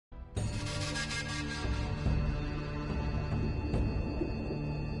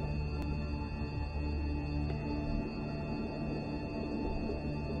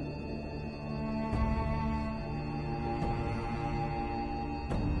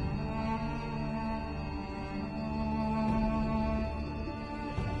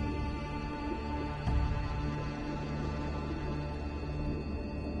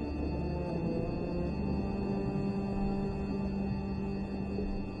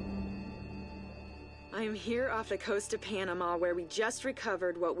I'm here off the coast of Panama where we just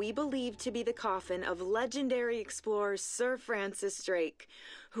recovered what we believe to be the coffin of legendary explorer Sir Francis Drake,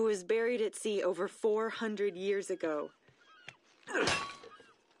 who was buried at sea over 400 years ago.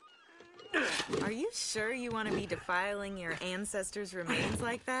 Are you sure you want to be defiling your ancestors' remains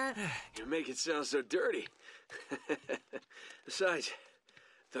like that? You make it sound so dirty. Besides,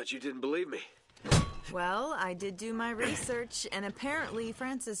 thought you didn't believe me. Well, I did do my research, and apparently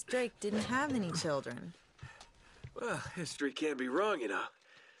Francis Drake didn't have any children. Well, history can't be wrong, you know.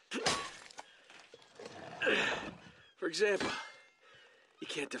 For example, you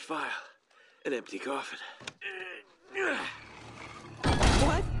can't defile an empty coffin.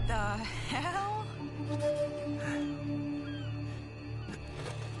 What the hell?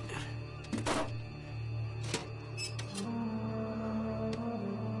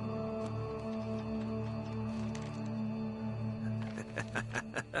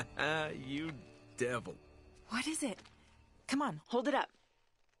 You devil. What is it? Come on, hold it up.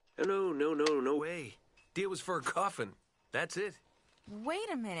 No way. Deal was for a coffin. That's it. Wait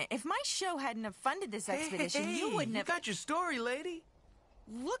a minute. If my show hadn't have funded this expedition, Hey, you wouldn't have... You got your story, lady.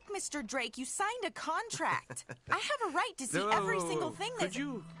 Look, Mr. Drake, you signed a contract. I have a right to see every single thing that... Could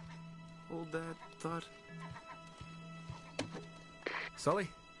you hold that thought? Sully,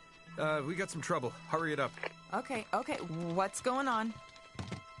 we got some trouble. Hurry it up. Okay. What's going on?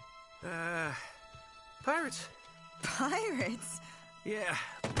 Pirates. Pirates? Yeah,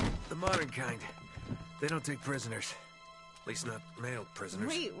 the modern kind. They don't take prisoners. At least not male prisoners.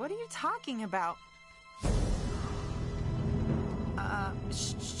 Wait, what are you talking about?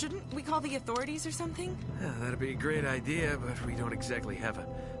 Shouldn't we call the authorities or something? Yeah, that'd be a great idea, but we don't exactly have a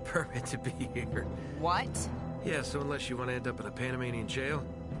permit to be here. What? Yeah, so unless you want to end up in a Panamanian jail,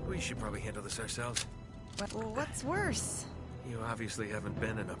 we should probably handle this ourselves. Well, what's worse? You obviously haven't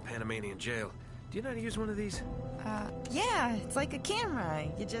been in a Panamanian jail. Do you know how to use one of these? Yeah, it's like a camera.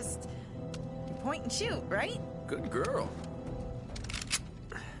 You point and shoot, right? Good girl.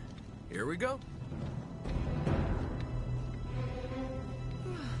 Here we go.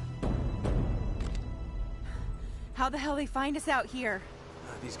 How the hell they find us out here?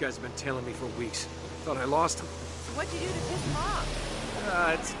 These guys have been tailing me for weeks. Thought I lost them. What'd you do to piss them off?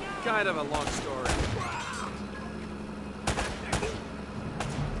 It's kind of a long story.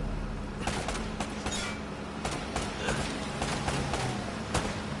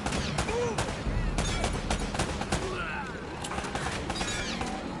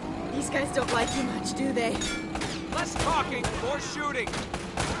 These guys don't like you much, do they? Less talking, more shooting.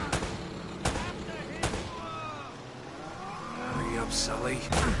 Hurry up, Sully.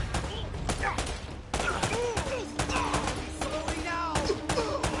 Slowly now! I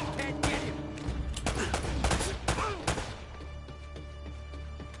can't get him.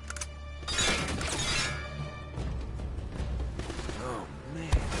 Oh,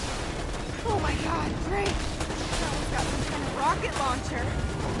 man. Oh my god, Drake! Someone's got some kind of rocket launcher.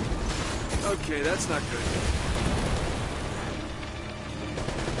 Okay, that's not good.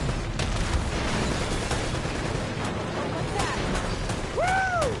 What's that?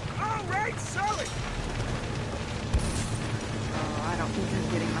 Woo! All right, Sully! Oh, I don't think I'm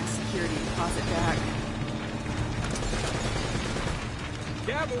getting my security deposit back.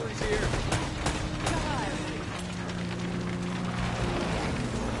 Cavalry's here. God.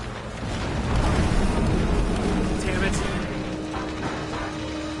 Damn it.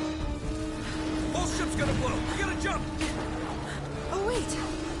 Whole ship's gonna blow. We gotta jump. Oh, wait.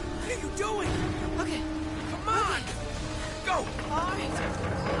 What are you doing? Okay. Come on. Go. All right.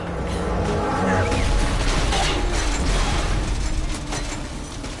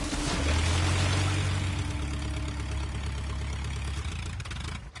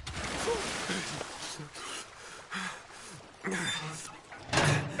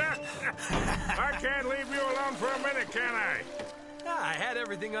 I can't leave you alone for a minute, can I? I had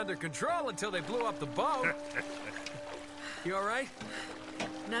everything under control until they blew up the boat. You all right?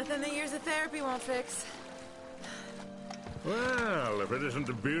 Nothing that years of therapy won't fix. Well, if it isn't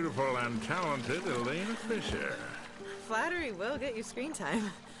the beautiful and talented Elena Fisher. Flattery will get you screen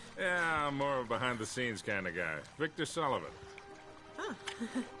time. Yeah, I'm more of a behind-the-scenes kind of guy. Victor Sullivan. Huh.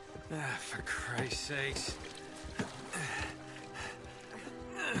 For Christ's sakes.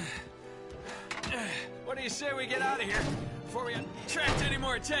 What do you say we get out of here before we attract any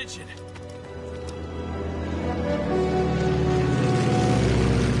more attention?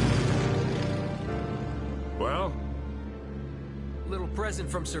 Well? Little present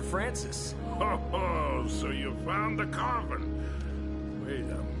from Sir Francis. Oh, so you found the coffin. Wait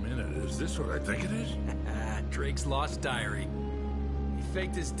a minute, is this what I think it is? Drake's lost diary. He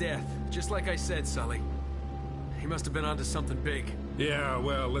faked his death, just like I said, Sully. He must have been onto something big. Yeah,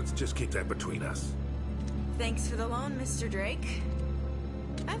 well, let's just keep that between us. Thanks for the loan, Mr. Drake.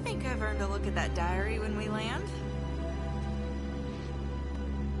 I think I've earned a look at that diary when we land.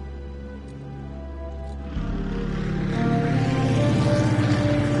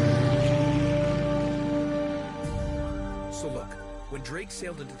 So look, when Drake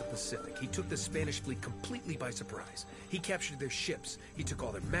sailed into the Pacific, he took the Spanish fleet completely by surprise. He captured their ships, he took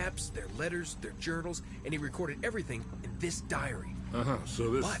all their maps, their letters, their journals, and he recorded everything in this diary. So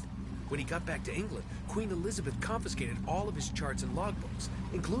this... But when he got back to England, Queen Elizabeth confiscated all of his charts and logbooks,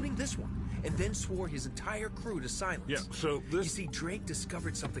 including this one, and then swore his entire crew to silence. Yeah, so this... You see, Drake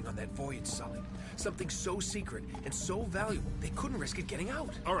discovered something on that voyage, Sully. Something so secret and so valuable, they couldn't risk it getting out.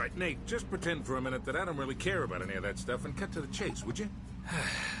 All right, Nate, just pretend for a minute that I don't really care about any of that stuff and cut to the chase, would you?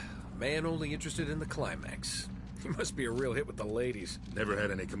 Man only interested in the climax. He must be a real hit with the ladies. Never had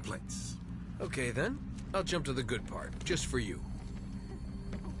any complaints. Okay, then. I'll jump to the good part, just for you.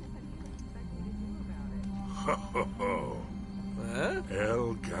 Ho, ho, ho. Huh?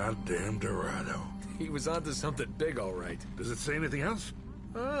 El goddamn Dorado. He was onto something big, all right. Does it say anything else?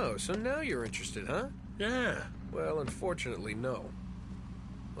 Oh, so now you're interested, huh? Yeah. Well, unfortunately, no.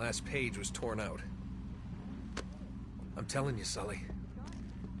 Last page was torn out. I'm telling you, Sully.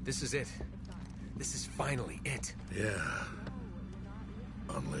 This is it. This is finally it. Yeah.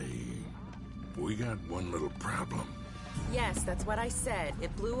 Only... we got one little problem. Yes, that's what I said.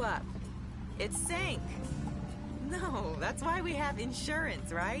 It blew up. It sank. No, that's why we have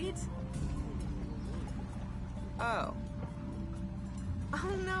insurance, right? Oh.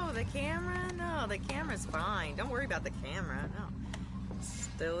 Oh, no, the camera? No, the camera's fine. Don't worry about the camera, no.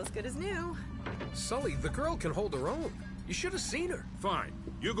 Still as good as new. Sully, the girl can hold her own. You should have seen her. Fine.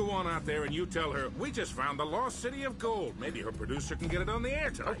 You go on out there and you tell her, we just found the lost city of gold. Maybe her producer can get it on the air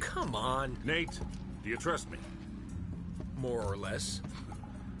tonight. Oh, come on. Nate, do you trust me? More or less.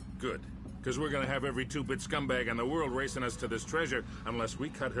 Good. Because we're going to have every two-bit scumbag in the world racing us to this treasure unless we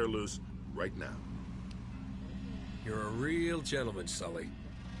cut her loose right now. You're a real gentleman, Sully.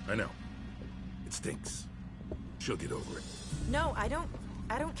 I know. It stinks. She'll get over it. No, I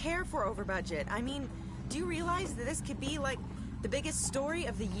don't care for over budget. I mean, do you realize that this could be, like, the biggest story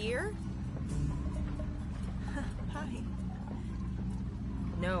of the year? Hi.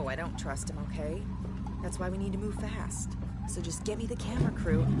 No, I don't trust him, okay? That's why we need to move fast. So just get me the camera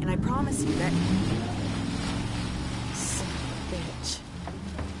crew, and I promise you that... Son of a bitch.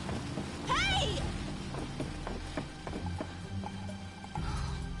 Hey!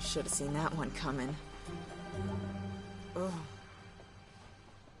 Should have seen that one coming. Ugh.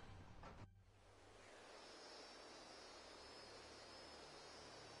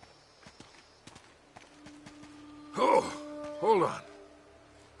 Oh, hold on.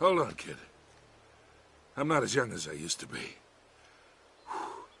 Hold on, kid. I'm not as young as I used to be.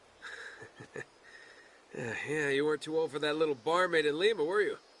 Yeah, you weren't too old for that little barmaid in Lima, were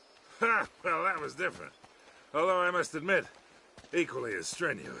you? Ha! Well, that was different. Although I must admit, equally as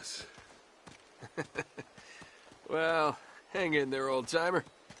strenuous. Well, hang in there, old-timer.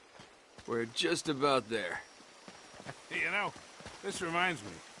 We're just about there. You know, this reminds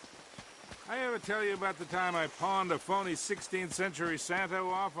me. I ever tell you about the time I pawned a phony 16th century Santo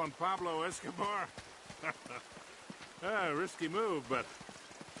off on Pablo Escobar? Risky move, but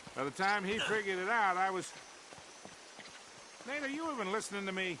by the time he figured it out, I was... Nate, are you even listening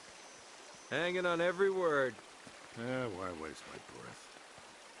to me? Hanging on every word. Why waste my breath?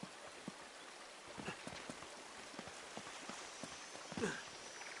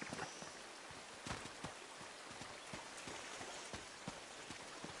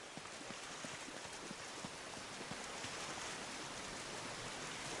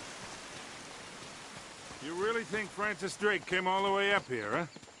 You really think Francis Drake came all the way up here, huh?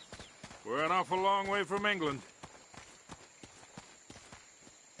 We're an awful long way from England.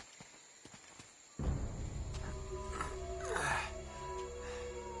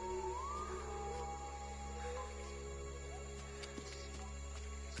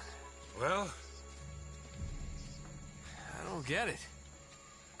 Well? I don't get it.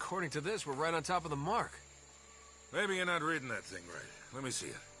 According to this, we're right on top of the mark. Maybe you're not reading that thing right. Let me see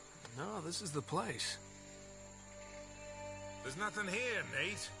it. No, this is the place. There's nothing here,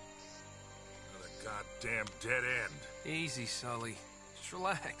 Nate. Another goddamn dead end. Easy, Sully. Just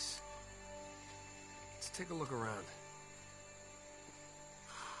relax. Let's take a look around.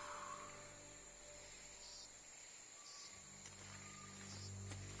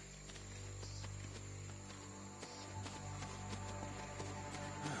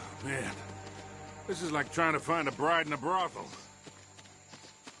 Oh, man. This is like trying to find a bride in a brothel.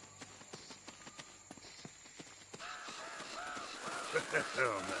 Oh,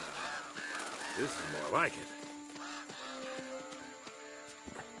 no. This is more like it.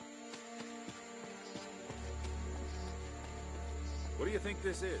 What do you think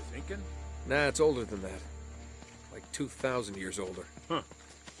this is, Incan? Nah, it's older than that. Like 2,000 years older. Huh.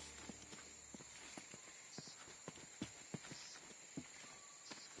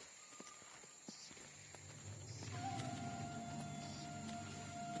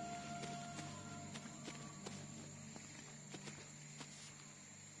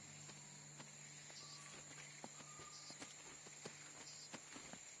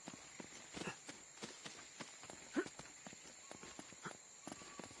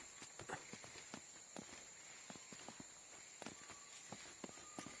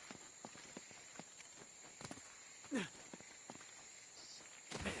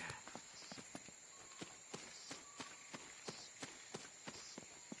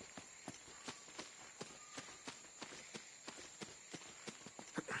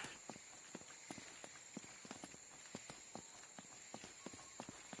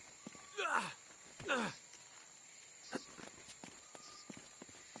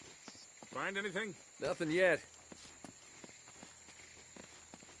 Find anything? Nothing yet.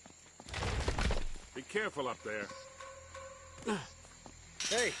 Be careful up there.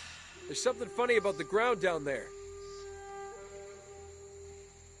 Hey, there's something funny about the ground down there.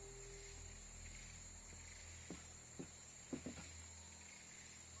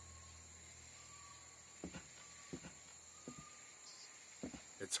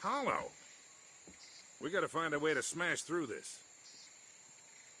 It's hollow. We gotta find a way to smash through this.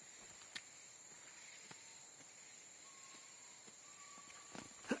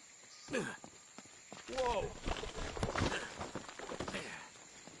 Whoa!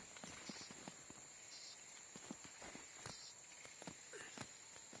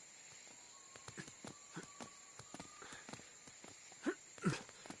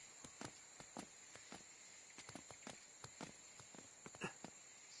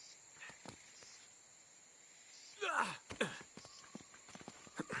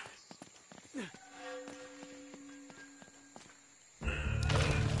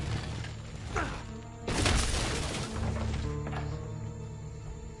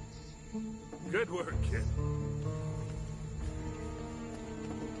 Good work, kid.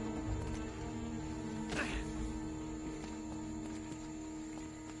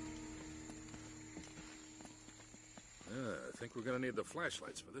 I think we're gonna need the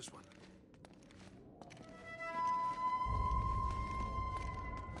flashlights for this one.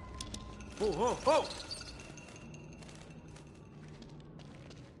 Oh, oh, oh!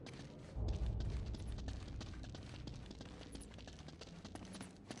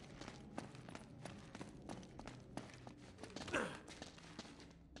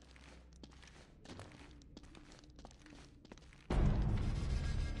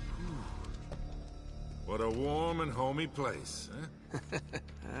 What a warm and homey place, huh?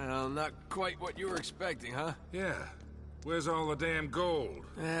 Well, not quite what you were expecting, huh? Yeah. Where's all the damn gold?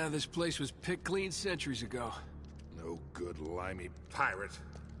 Yeah, this place was picked clean centuries ago. No good limey pirate.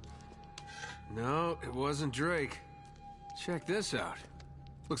 No, it wasn't Drake. Check this out.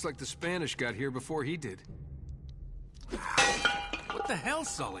 Looks like the Spanish got here before he did. What the hell,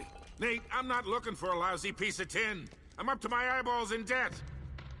 Sully? Nate, I'm not looking for a lousy piece of tin. I'm up to my eyeballs in debt.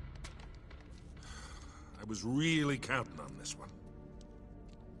 I was really counting on this one.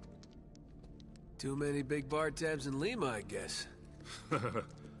 Too many big bar tabs in Lima, I guess.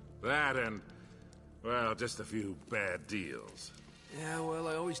 That and, well, just a few bad deals. Yeah, well,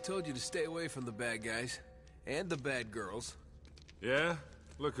 I always told you to stay away from the bad guys. And the bad girls. Yeah?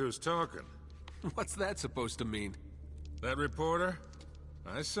 Look who's talking. What's that supposed to mean? That reporter?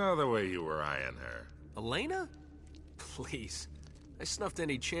 I saw the way you were eyeing her. Elena? Please. I snuffed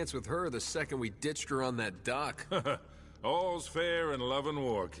any chance with her the second we ditched her on that dock. All's fair in love and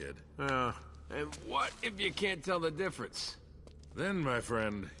war, kid. And what if you can't tell the difference? Then, my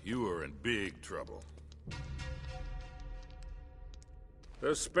friend, you are in big trouble.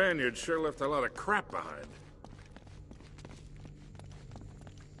 Those Spaniards sure left a lot of crap behind.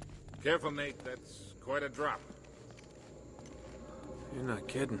 Careful, Nate. That's quite a drop. You're not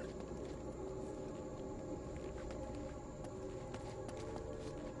kidding.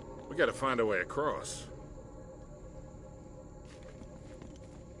 We gotta find a way across.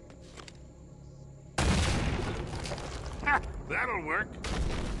 Ha! That'll work.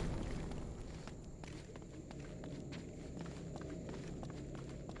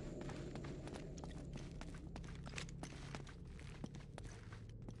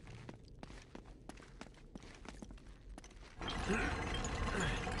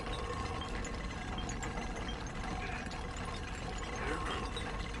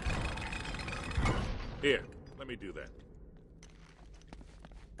 me do that.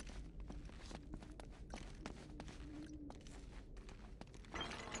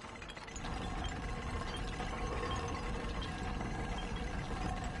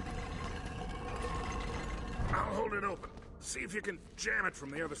 I'll hold it open. See if you can jam it from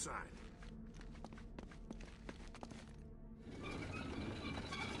the other side.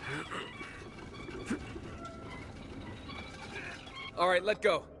 All right, let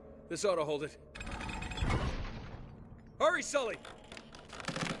go. This ought to hold it. Hurry, Sully!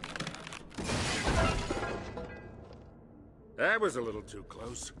 That was a little too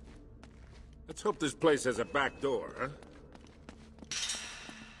close. Let's hope this place has a back door, huh?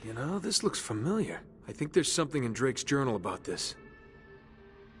 You know, this looks familiar. I think there's something in Drake's journal about this.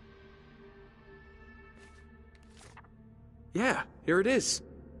 Yeah, here it is.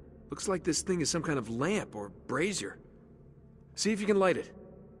 Looks like this thing is some kind of lamp or brazier. See if you can light it.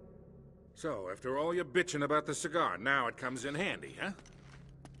 So, after all your bitching about the cigar, now it comes in handy, huh?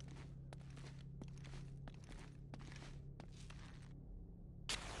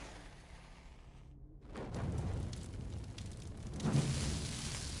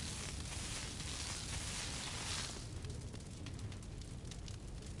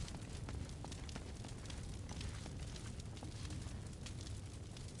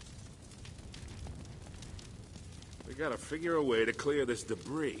 We gotta figure a way to clear this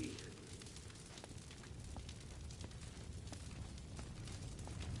debris.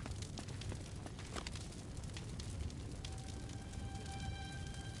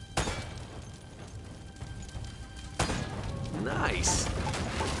 Nice.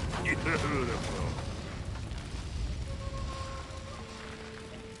 Beautiful.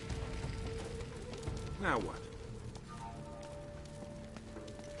 Now what?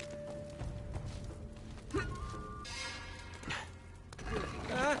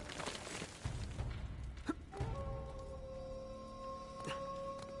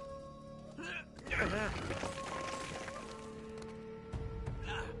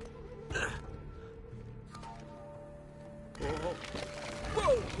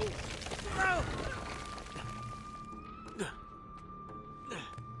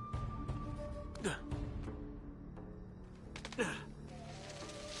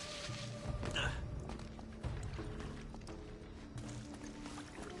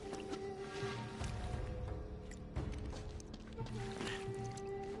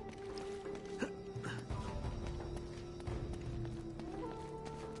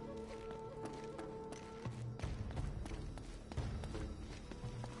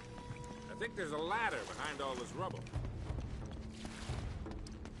 I think there's a ladder behind all this rubble.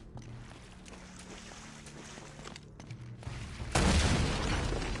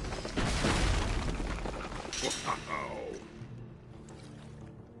 Whoa.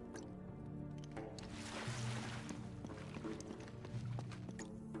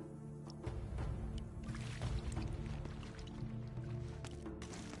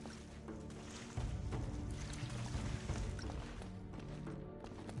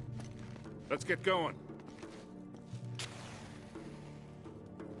 Let's get going.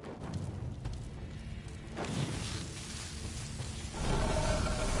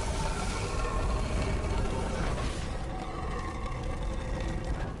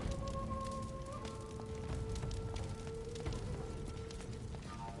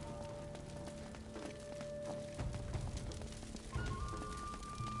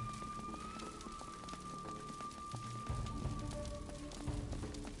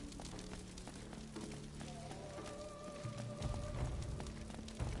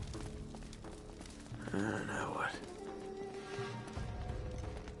 Now what?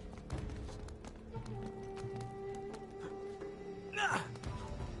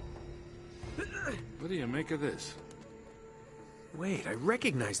 What do you make of this? Wait, I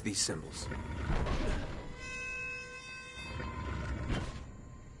recognize these symbols.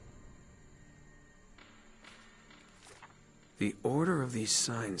 The order of these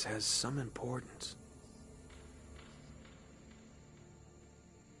signs has some importance.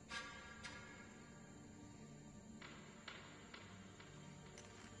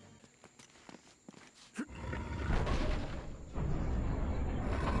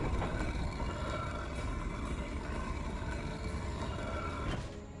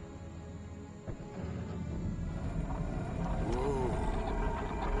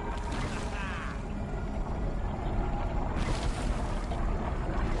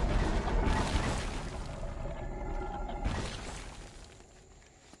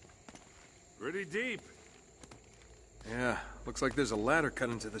 Pretty deep. Yeah, looks like there's a ladder cut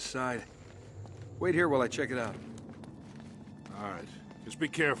into the side. Wait here while I check it out. All right. Just be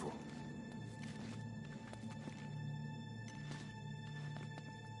careful.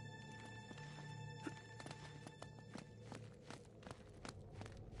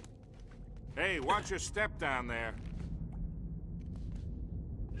 Hey, watch your step down there.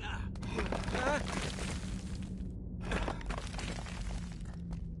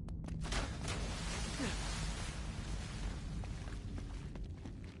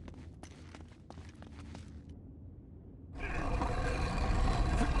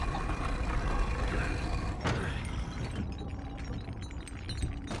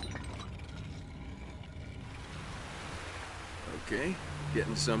 Okay,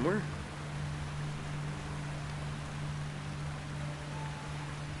 getting somewhere.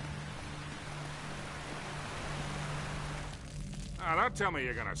 Oh, don't tell me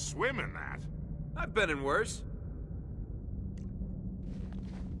you're gonna swim in that. I've been in worse.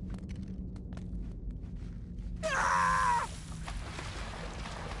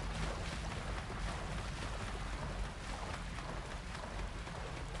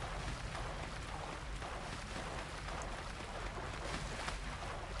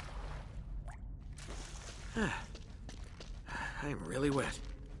 I'm really wet.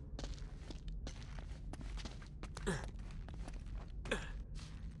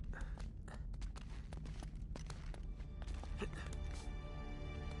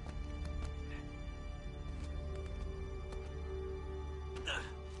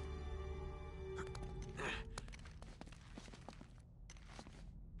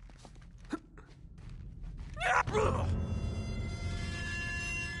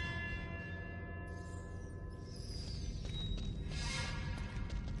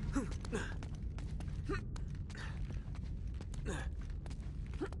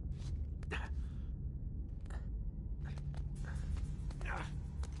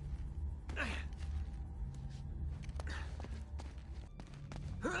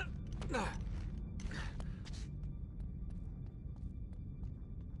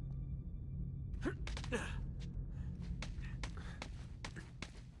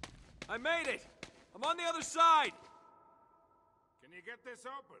 I made it! I'm on the other side! Can you get this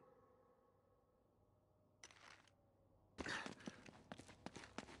open?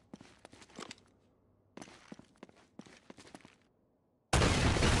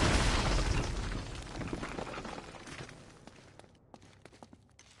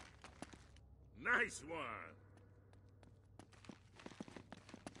 Nice one!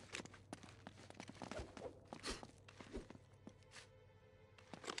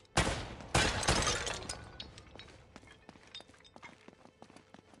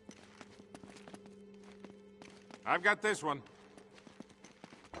 I've got this one.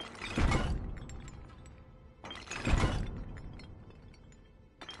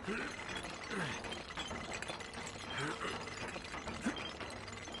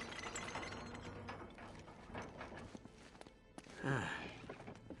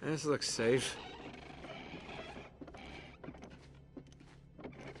 This looks safe.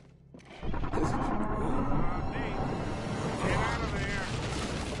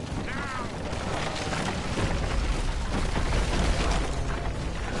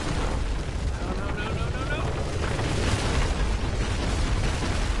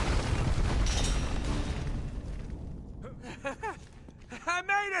 I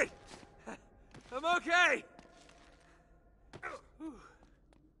made it! I'm okay!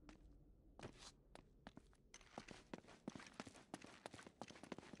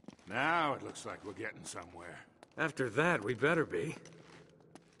 Now it looks like we're getting somewhere. After that, we better be.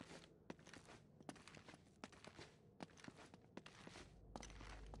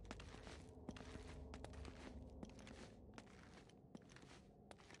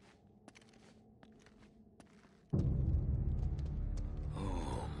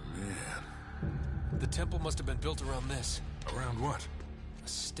 The temple must have been built around this. Around what? A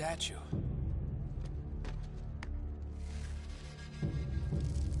statue.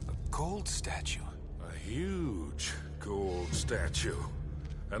 A gold statue. A huge gold statue.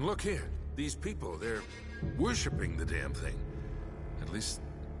 And look here, these people, they're worshipping the damn thing. At least,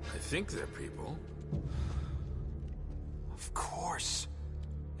 I think they're people. Of course.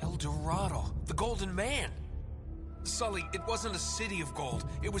 El Dorado, the Golden Man. Sully, it wasn't a city of gold.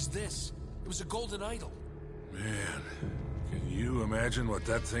 It was this. It was a golden idol. Man, can you imagine what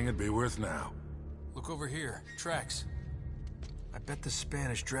that thing would be worth now? Look over here. Tracks. I bet the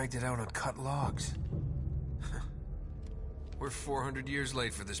Spanish dragged it out on cut logs. We're 400 years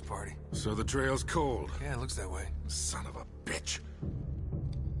late for this party. So the trail's cold. Yeah, it looks that way. Son of a bitch.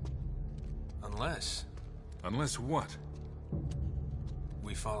 Unless Unless what?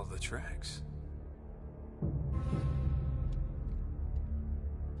 we follow the tracks.